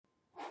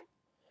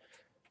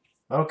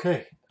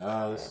Okay,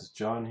 this is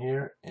John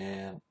here,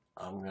 and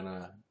I'm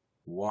gonna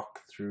walk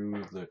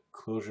through the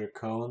Clojure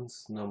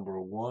Koans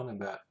 #1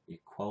 about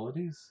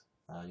equalities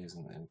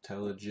using the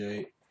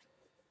IntelliJ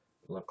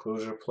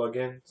Clojure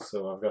plugin.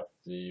 So I've got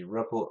the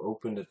REPL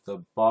opened at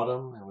the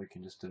bottom, and we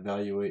can just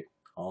evaluate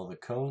all the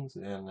cones,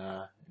 and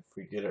if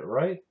we get it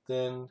right,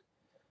 then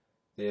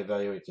they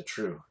evaluate to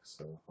true.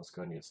 So let's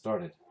go ahead and get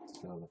started.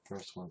 So the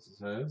first one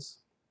says,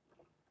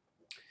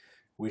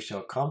 we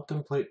shall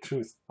contemplate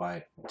truth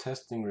by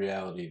testing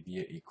reality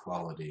via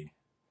equality.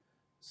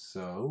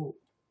 So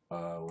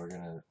we're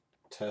going to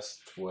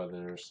test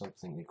whether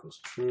something equals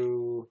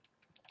true.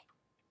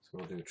 So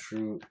we'll do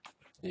true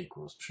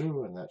equals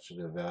true, and that should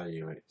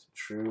evaluate to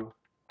true.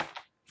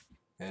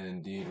 And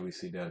indeed, we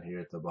see down here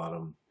at the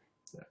bottom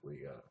that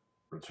we got a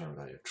return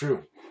value of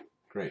true.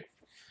 Great.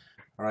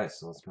 Alright,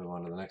 so let's move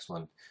on to the next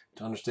one.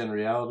 To understand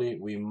reality,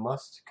 we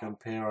must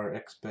compare our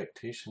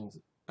expectations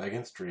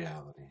against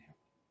reality.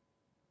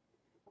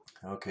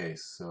 Okay,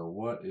 so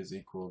what is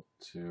equal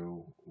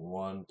to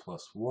 1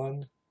 plus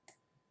 1?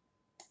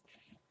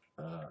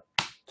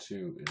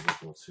 2 is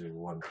equal to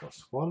 1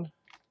 plus 1.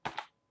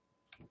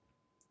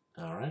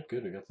 Alright,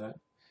 good, we got that.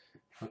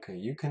 Okay,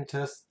 you can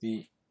test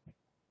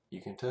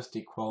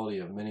equality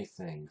of many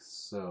things.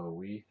 So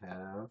we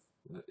have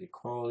the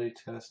equality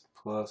test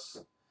plus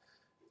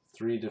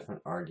 3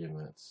 different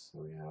arguments.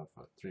 So we have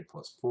 3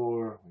 plus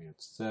 4, we have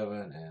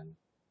 7, and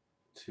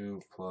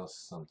 2 plus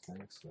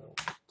something. So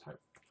type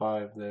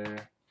 5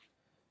 there,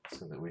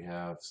 so that we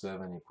have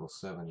 7 equals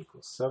 7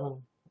 equals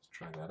 7. Let's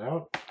try that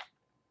out.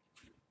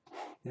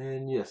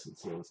 And yes, it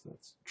says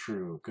that's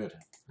true. Good.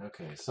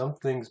 Okay, some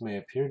things may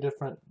appear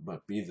different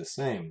but be the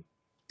same.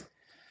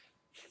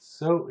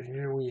 So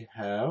here we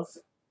have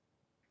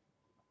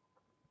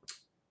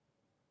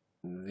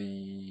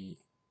the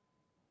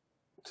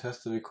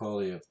test of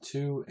equality of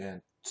 2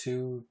 and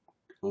 2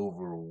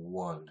 over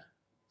 1.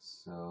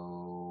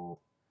 So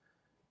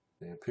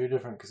they appear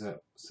different because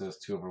that says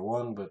 2 over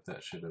 1, but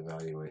that should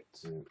evaluate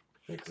to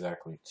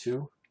exactly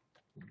 2.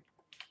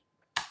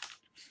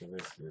 So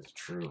this is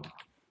true.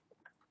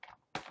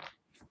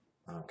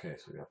 Okay,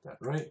 so we got that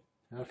right.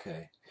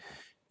 Okay.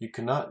 You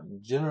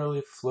cannot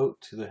generally float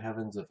to the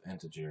heavens of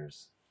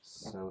integers.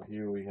 So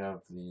here we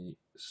have the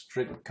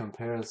strict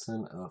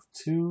comparison of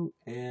 2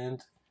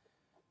 and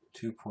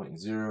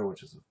 2.0,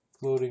 which is a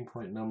floating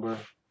point number.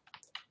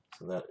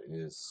 So that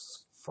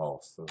is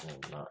false. Those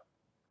are not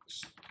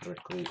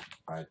strictly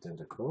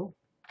identical.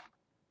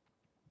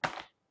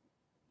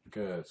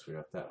 Good, so we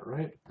got that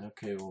right.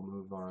 Okay, we'll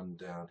move on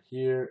down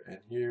here, and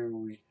here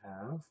we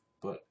have,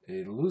 but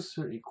a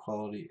looser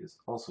equality is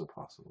also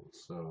possible.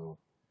 So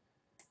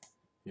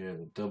here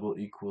the double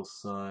equal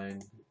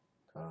sign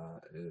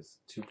is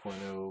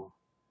 2.0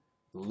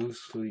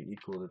 loosely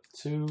equal to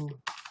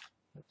 2.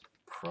 That's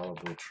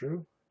probably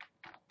true.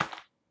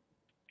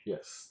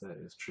 Yes, that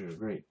is true.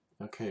 Great.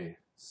 Okay,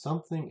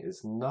 something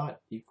is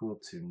not equal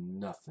to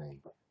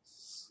nothing.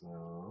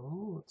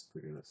 So let's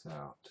figure this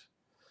out.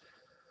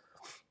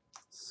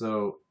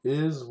 So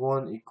is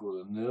 1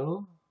 equal to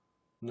nil?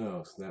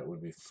 No, so that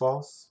would be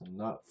false, and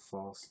not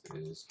false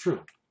is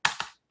true.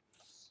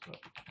 So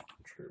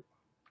true.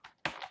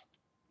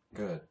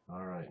 Good.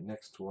 Alright,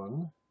 next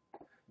one.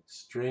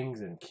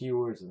 Strings and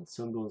keywords and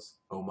symbols,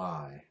 oh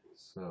my.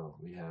 So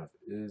we have,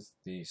 is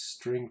the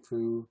string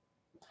foo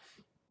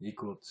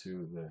equal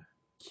to the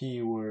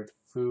keyword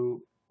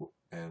foo,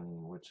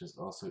 and which is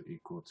also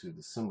equal to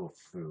the symbol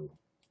foo?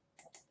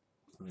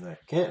 And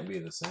that can't be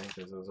the same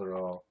because those are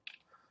all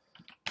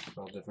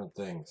different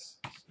things.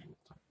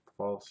 So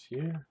false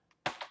here,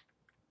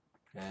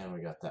 and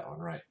we got that one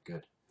right.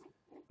 Good.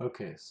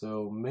 Okay,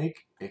 so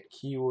make a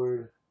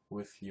keyword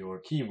with your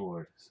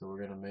keyboard. So we're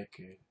going to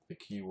make the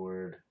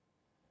keyword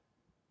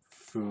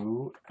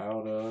foo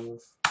out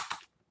of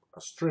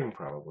a string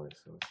probably.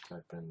 So let's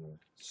type in the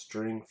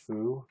string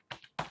foo,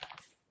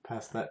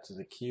 pass that to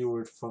the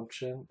keyword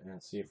function,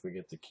 and see if we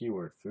get the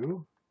keyword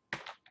foo.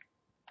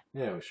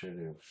 Yeah, we sure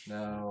do.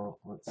 Now,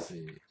 let's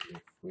see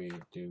if we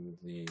do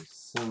the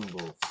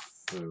symbol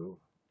foo.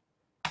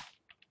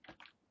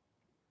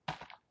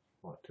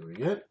 What do we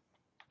get?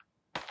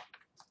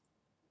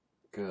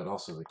 Good,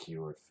 also the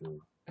keyword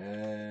foo.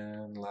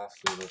 And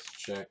lastly, let's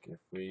check if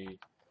we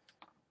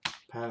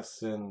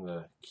pass in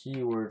the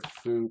keyword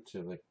foo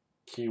to the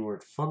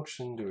keyword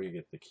function, do we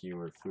get the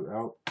keyword foo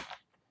out?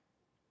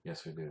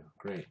 Yes, we do.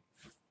 Great.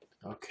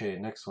 Okay,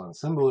 next one.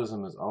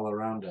 Symbolism is all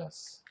around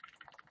us.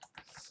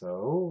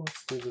 So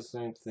let's do the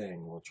same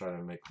thing. We'll try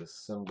to make the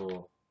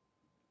symbol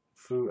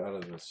foo out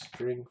of the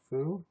string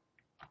foo.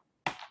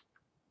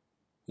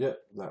 Yep,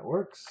 that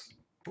works.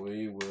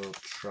 We will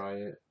try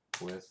it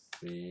with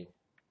the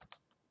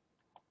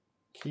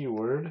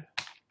keyword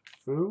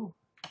foo.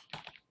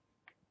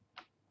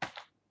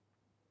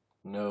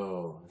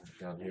 No,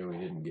 down here we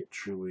didn't get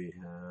true. We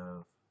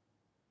have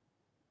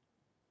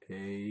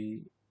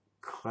a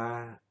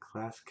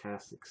class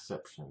cast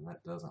exception.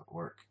 That doesn't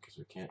work because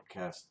we can't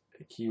cast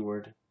a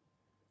keyword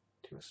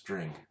to a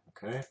string.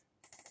 Okay.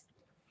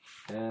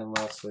 And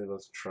lastly,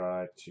 let's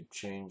try to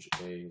change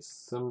a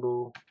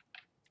symbol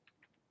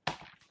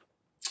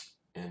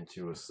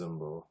into a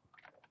symbol.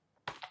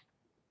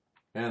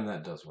 And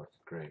that does work.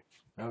 Great.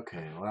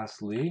 Okay,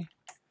 lastly,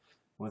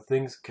 when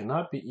things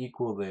cannot be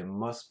equal, they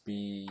must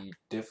be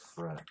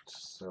different.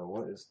 So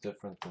what is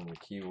different than the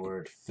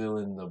keyword fill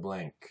in the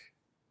blank?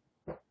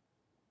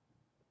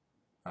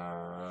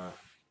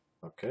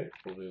 Okay,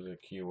 we'll do the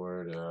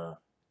keyword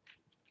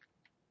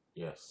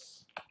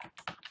yes.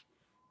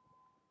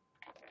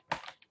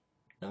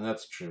 And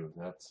that's true.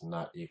 That's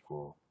not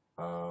equal.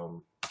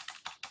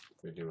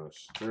 If we do a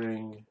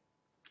string,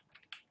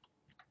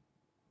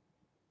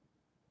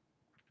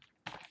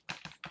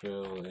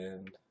 fill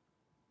in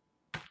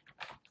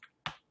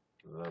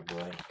the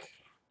blank,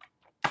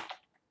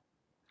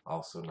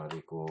 also not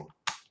equal.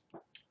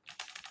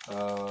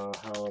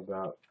 How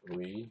about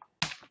we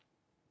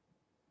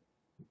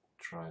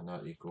try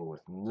not equal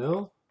with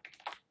nil?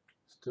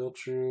 Still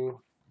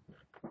true.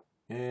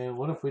 And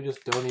what if we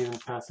just don't even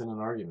pass in an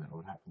argument?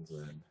 What happens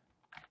then?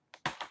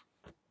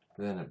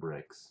 Then it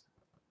breaks.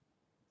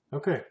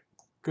 Okay,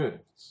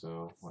 good.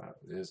 So that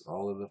is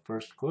all of the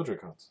first Clojure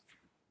Koans.